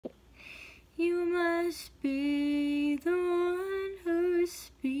You must be the one who's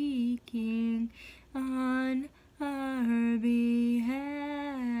speaking on our behalf.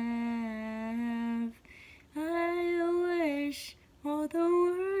 I wish all the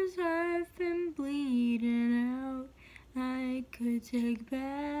words I've been bleeding out I could take back.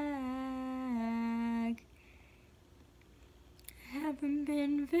 Haven't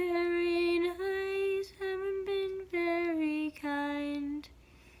been very nice, haven't been very kind,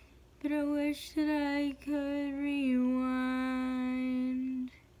 but I wish that I could rewind.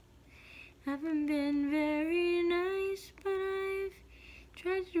 Haven't been very nice, but I've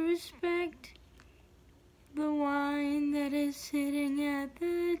tried to respect the wine that is sitting at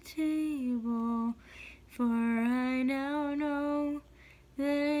the table, for I now know that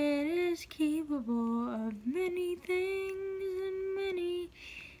it is capable of many things, and many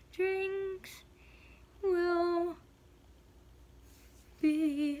drinks will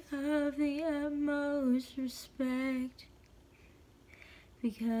be of the utmost respect,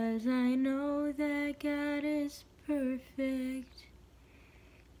 because I know that God is perfect,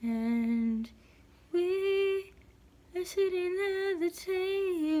 and we are sitting at the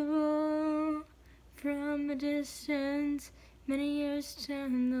table from a distance, many years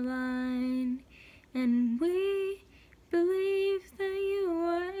down the line, and we believe that you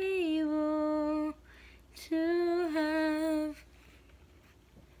are able to have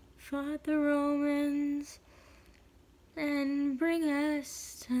fought the Romans and bring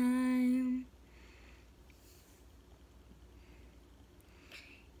us time.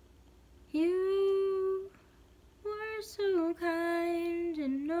 You were so kind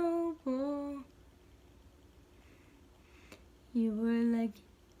and noble. You were like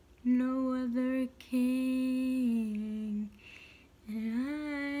no other king, and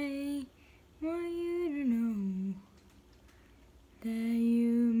I want you to know that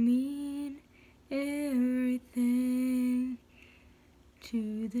you mean everything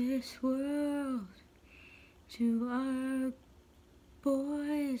to this world, to our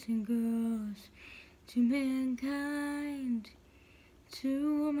boys and girls, to mankind,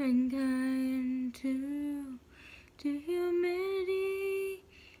 to womankind, to humanity,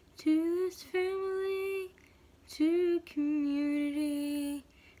 to this family, to community,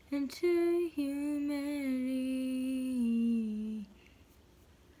 and to humanity.